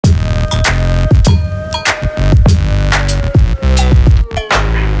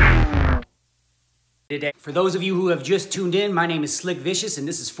Today, for those of you who have just tuned in, my name is Slick Vicious and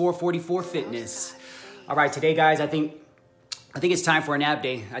this is 444 Fitness. All right, today guys, I think it's time for an ab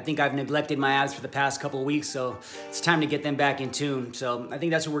day. I think I've neglected my abs for the past couple of weeks, so it's time to get them back in tune. So I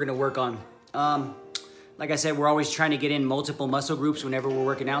think that's what we're gonna work on. Like I said, we're always trying to get in multiple muscle groups whenever we're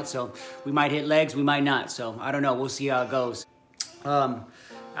working out, so we might hit legs, we might not. So I don't know, we'll see how it goes.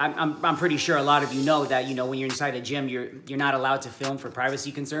 I'm pretty sure a lot of you know that, when you're inside a gym, you're not allowed to film for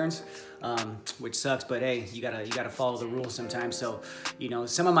privacy concerns, which sucks, but hey, you gotta follow the rules sometimes. So,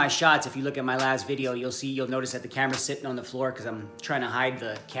 some of my shots, if you look at my last video, you'll notice that the camera's sitting on the floor because I'm trying to hide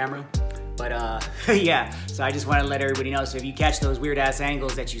the camera. But yeah, so I just want to let everybody know. So if you catch those weird ass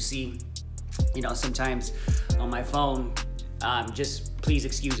angles that you see, sometimes on my phone, just please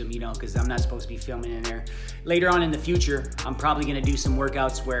excuse them, because I'm not supposed to be filming in there. Later on in the future, I'm probably gonna do some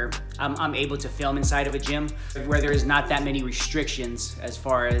workouts where I'm able to film inside of a gym, where there's not that many restrictions as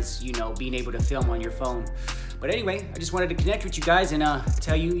far as, being able to film on your phone. But anyway, I just wanted to connect with you guys and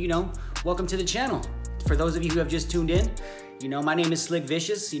tell you, welcome to the channel. For those of you who have just tuned in, my name is Slick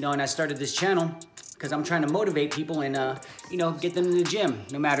Vicious, and I started this channel because I'm trying to motivate people and, get them in the gym.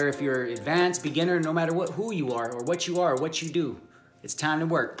 No matter if you're advanced, beginner, no matter who you are or what you do. It's time to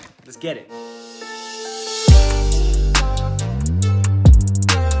work. Let's get it.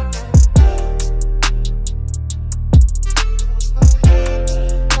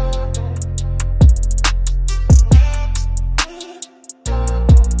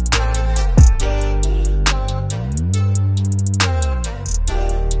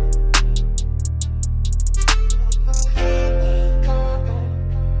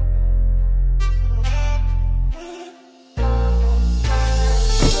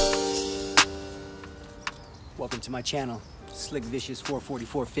 Welcome to my channel, Slick Vicious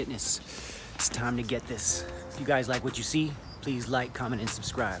 444 Fitness. It's time to get this. If you guys like what you see, please like, comment, and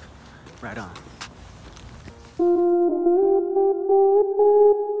subscribe. Right on.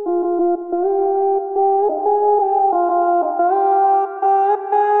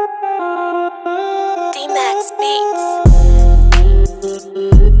 Deemax beats.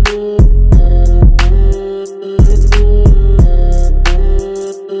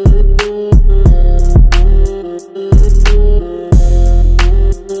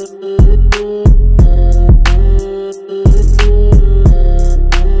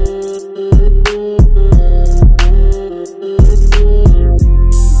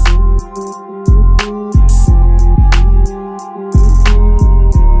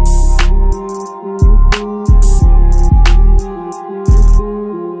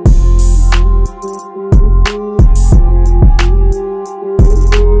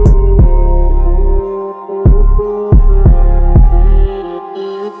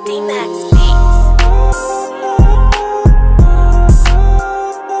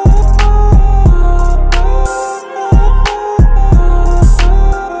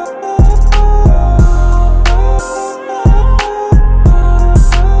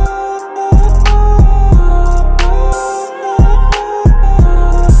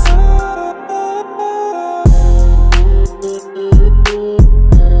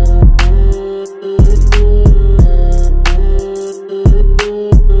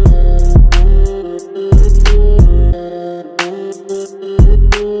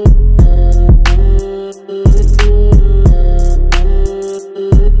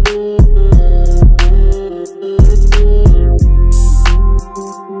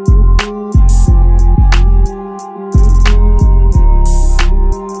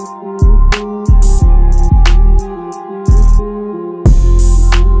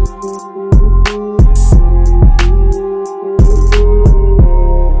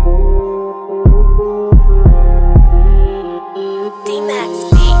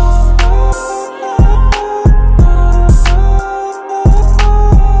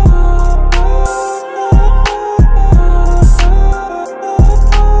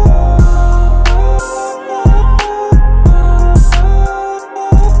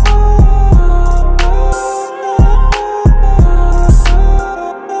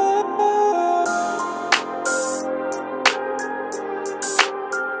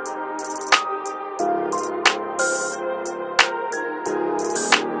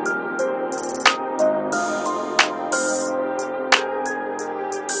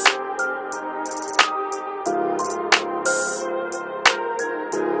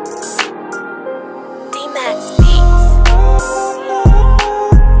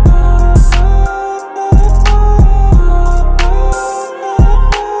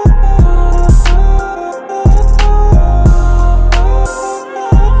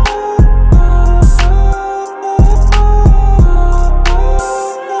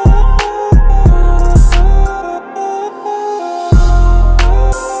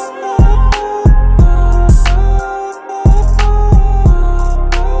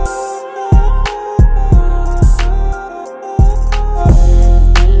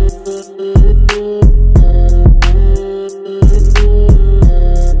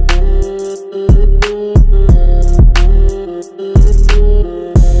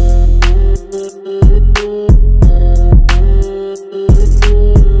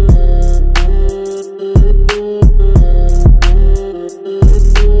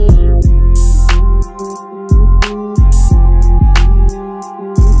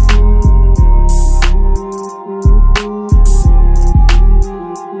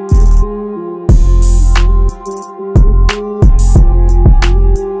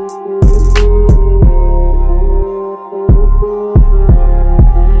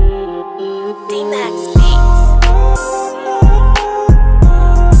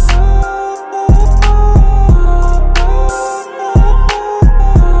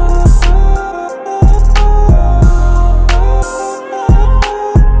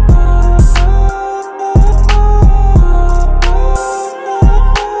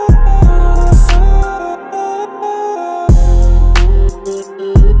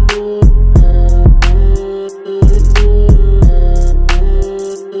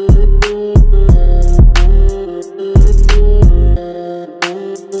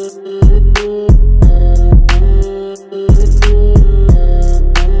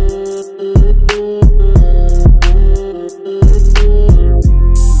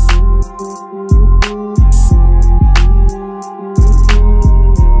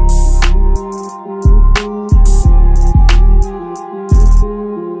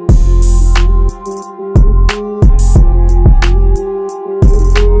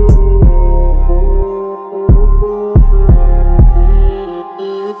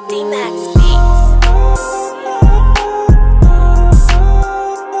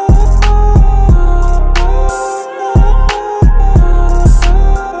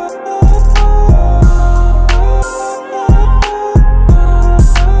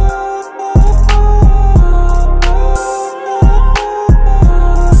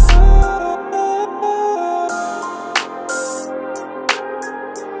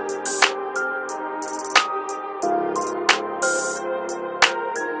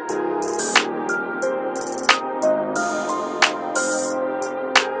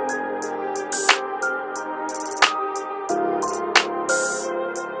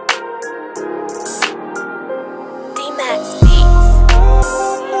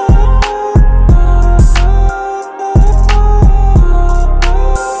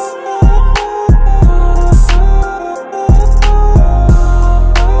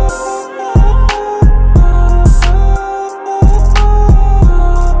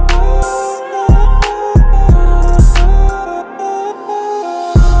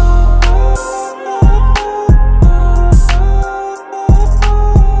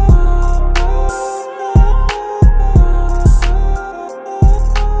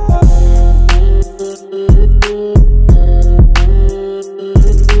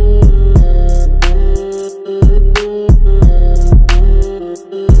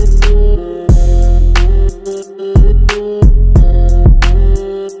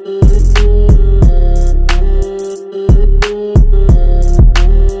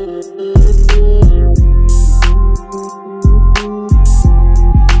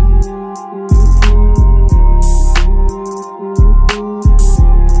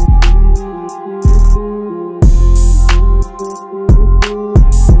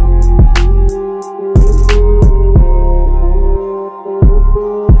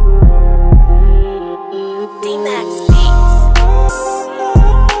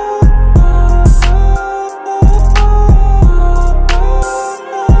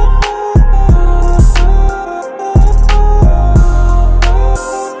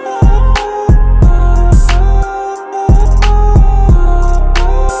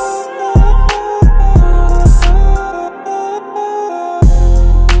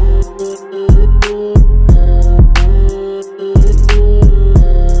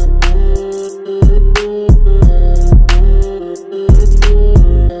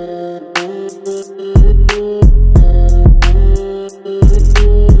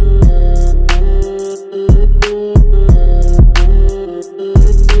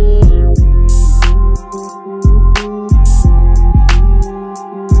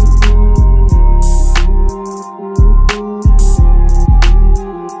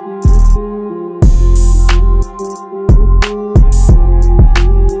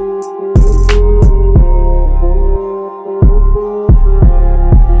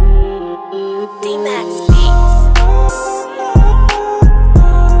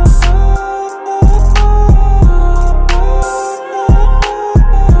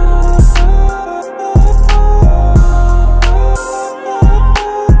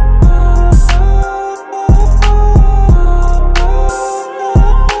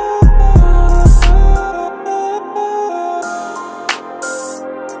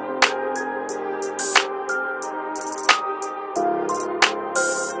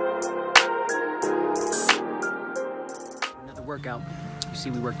 see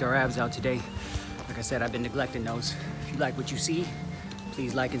we worked our abs out today. Like I said, I've been neglecting those. If you like what you see,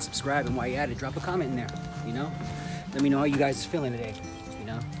 please like and subscribe. And while you're at it, drop a comment in there, you know? Let me know how you guys are feeling today, you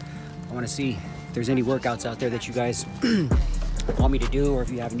know? I wanna see if there's any workouts out there that you guys want me to do, or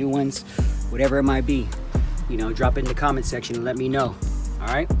if you have new ones, whatever it might be, you know, drop it in the comment section and let me know, all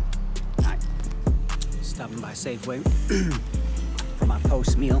right? All right, stopping by Safeway for my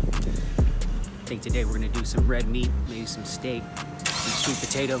post meal. I think today we're gonna do some red meat, maybe some steak, some sweet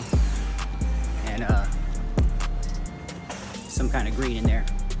potato, and some kind of green in there,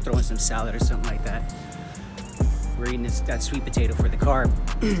 throwing some salad or something like that. We're eating that sweet potato for the carb.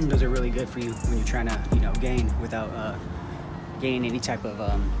 Those are really good for you when you're trying to, you know, gain without gaining any type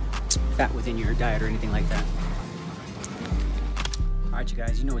of fat within your diet or anything like that. All right, you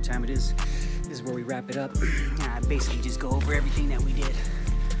guys, you know what time it is. This is where we wrap it up. I basically just go over everything that we did.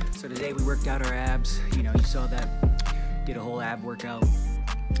 So today we worked out our abs. You know, you saw that. Did a whole ab workout.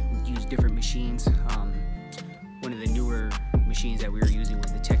 Used different machines. One of the newer machines that we were using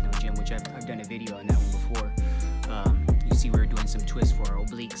was the Techno Gym, which I've done a video on that one before. You see we were doing some twists for our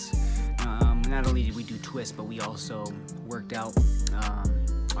obliques. Not only did we do twists, but we also worked out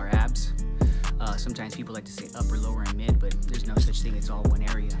our abs. Sometimes people like to say upper, lower, and mid, but there's no such thing. It's all one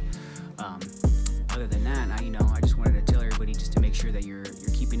area. Other than that, I just wanted to tell everybody just to make sure that you're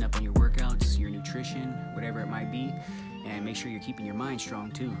keeping up on your workouts, your nutrition, whatever it might be, and make sure you're keeping your mind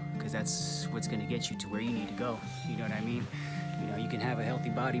strong too, because that's what's going to get you to where you need to go. You know what I mean? You know, you can have a healthy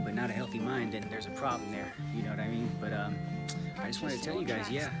body but not a healthy mind, and there's a problem there. You know what I mean? But I just wanted to tell you guys,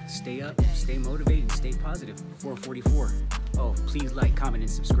 yeah, stay up, stay motivated, and stay positive. 444. Oh, please like, comment,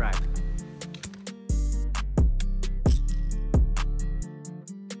 and subscribe.